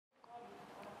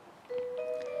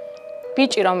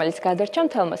ბიჭი, რომელიც გადარჩა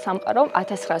მთელმა სამყარომ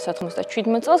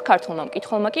 1997 წელს, ქართულმა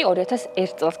მკითხველმა კი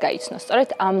 2001 წელს გაიცნო. სწორედ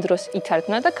ამ დროს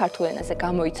ითარგმნა და ქართულ ენაზე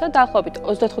გამოიცა დაახლოებით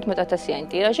 35,000-იანი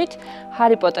ტირაჟით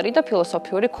ჰარი პოტერი და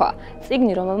ფილოსოფიური ქვა.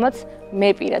 წიგნი, რომელმაც მე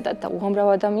პირადად და უამრავ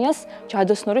ადამიანს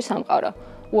ჯადოსნური სამყარო,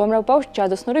 უამრავ ბავშვს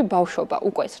ჯადოსნური ბავშვობა,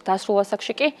 უკვე დასრულ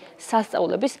ასაკში კი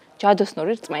სასწავლების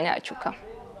ჯადოსნური რწმენა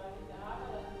აჩუქა.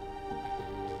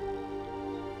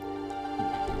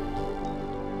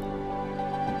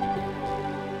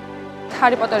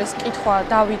 ჰარი პოტერის კითხვა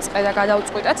დავიწყე და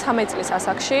გადავწყვიტე 13 წლის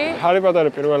ასაკში. ჰარი პოტერი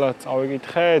პირველად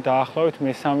წავიკითხე დაახლოებით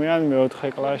მე-3 ან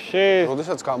მე-4 კლასში.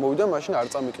 როდესაც გამოვიდა, მაშინ არ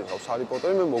წამიკითხავს ჰარი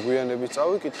პოტერი, მე მოგვიანებით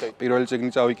წავიკითხე. პირველი წიგნი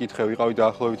წავიკითხე, ვიყავი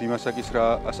დაახლოებით იმ ასაკის რა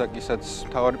ასაკისაც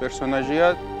მთავარი პერსონაჟია.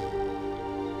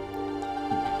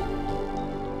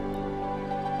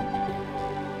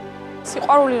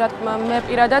 სიყვარული რა თქმა მე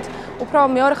პირადად უფრო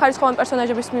მეორე ხარისხოვანი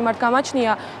პერსონაჟების მიმართ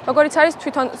გამაჩნია, როგორიც არის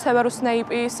თვითონ სევერუს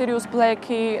სნეიპი, სირიუს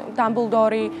ბლეკი,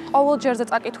 დამბლდორი. ყოველ ჯერზე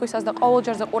წაკითხვისას და ყოველ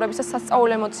ჯერზე ყურებისას სასწაულ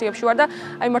ემოციებში ვარ და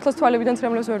აი მართლაც თვალებიდან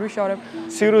ცრემლებს ვერ ვიშორებ.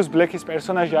 სირიუს ბლეკის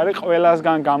პერსონაჟი არის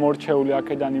ყველასგან გამორჩეული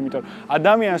აქედან, იმიტომ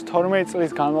ადამიანს 12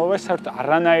 წლის განმავლობაში საერთოდ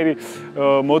არანაირი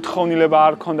მოთხოვნილება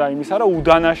არ ჰქონდა იმისა, რომ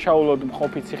უდანაშაულოდ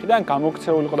მყოფი ციხიდან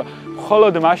გამოქცეულიყო და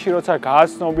მხოლოდ მაშინ როცა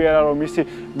გააცნობიერა, რომ მისი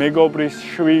მეგობრის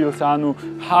შვილს ანუ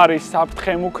ჰარის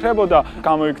საფრთხე მუქრებოდა,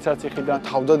 გამოიქცა ციხიდან.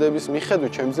 თავდადების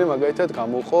მიხედვით ჩემზე მაგალითად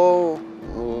გამოყო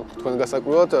თქვენ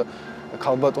გასაკვირვად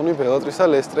ქალბატონი ბელატრისა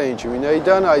ლესტრეინჯი,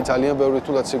 ვინაიდან აი ძალიან ბევრი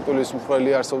თუნდაც სიკვდილის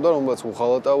მკვლელი არსებობდა, რომელსაც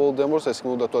უღალატა ვოლდემორს, ეს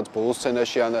უნდა თქვათ ბოლოს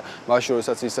სცენაში ან მაშინ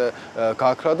როდესაც ის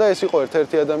გაქრა და ეს იყო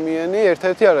ერთ-ერთი ადამიანი,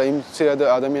 ერთ-ერთი არა იმ მცირე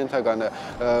ადამიანთაგან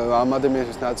ამ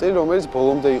ადამიანის ნაწილი, რომელიც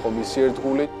ბოლომდე იყო მისი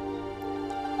ერთგული.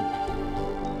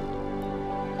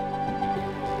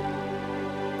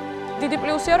 დიდი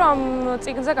პლუსია, რომ ამ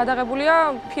წიგნზე გადაღებულია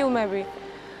ფილმები.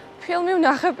 ფილმი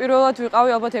ვნახე პირველად ვიყავი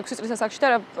ალბათ 6 წლის ასაკში და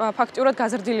ფაქტიურად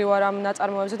გაზრდილი ვარ ამ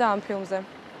ნაწარმოებზე და ამ ფილმზე.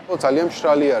 ძალიან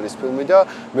მშრალი არის ფილმი და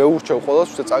მე ურჩევ ყველას,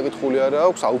 ვისაც წაკითხული არა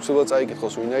აქვს, აუცილებლად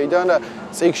წაიკითხოს, ვინაიდან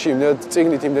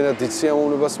წიგნით იმდენად დიდ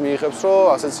სიამოვნებას მიიღებს, რომ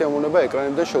ასეთ სიამოვნება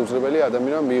ეკრანებიდან შეუძლებელი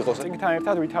ადამიანმა მიიღოს. წიგნთან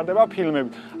ერთად ვითარდება ფილმები.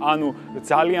 ანუ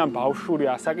ძალიან ბავშვური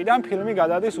ასაკიდან ფილმი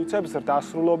გადადის უცებ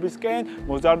ზრდასრულობისკენ,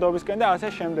 მოზარდობისკენ და ასე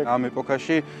შემდეგ. ამ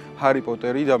ეპოქაში ჰარი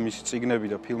პოტერი და მისი წიგნები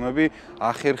და ფილმები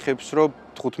ახერხებს, რომ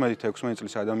 15-16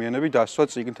 წლის ადამიანები დასვა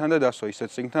წიგნთან და დასვა ისეთ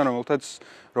წიგნთან,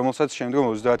 რომელსაც შემდგომ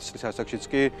 30 წლის ასაკშიც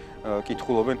კი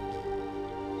კითხულობენ.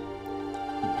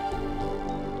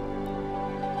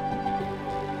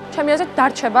 ჩემი აზრით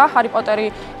დარჩება ჰარი პოტერი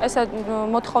ესე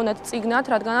მოთხოვნად წიგნად,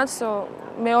 რადგანაც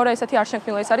მეორე ესეთი არ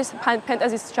შექმნილა, ეს არის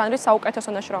ფენტეზის ჟანრის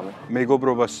საუკეთესო ნაშრომი.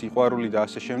 მეგობრობა, სიყვარული და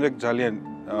ასე შემდეგ ძალიან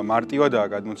მარტივადაა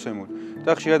გადმოცემული.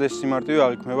 და ხშირად ეს სიმარტივე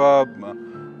აღიქმება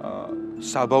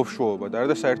საბავშვოობა და არა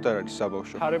და საერთოდ არ არის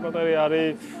საბავშვო. ჰარი პოტერი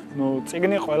არის,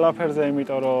 წიგნი ყველაფერზე,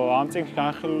 იმიტომ რომ ამ წიგნში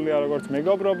განხილულია როგორც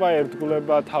მეგობრობა,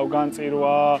 ერთგულება,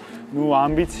 თავგანწირვა,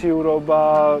 ამბიციურობა,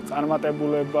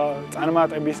 წარმატებულება,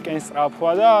 წარმატებისკენ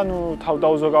სწრაფვა და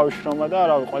თავდაუზოგავი შრომა და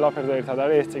რავი, ყველაფერზე ერთად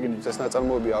არის ეს წიგნი. ეს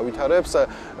ნაწარმოები ავითარებს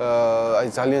აი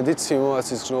ძალიან დიდ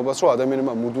სიმულაციის ხსნობას, რომ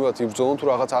ადამიანებმა მუდმივად იბრძოლონ თუ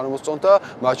რაღაც არ მოსწონთ და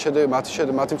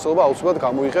მათი მცდელობა აუცილებლად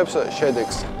გამოიღებს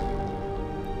შედეგს.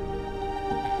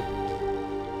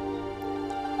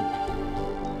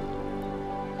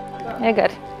 ეგ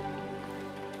არის.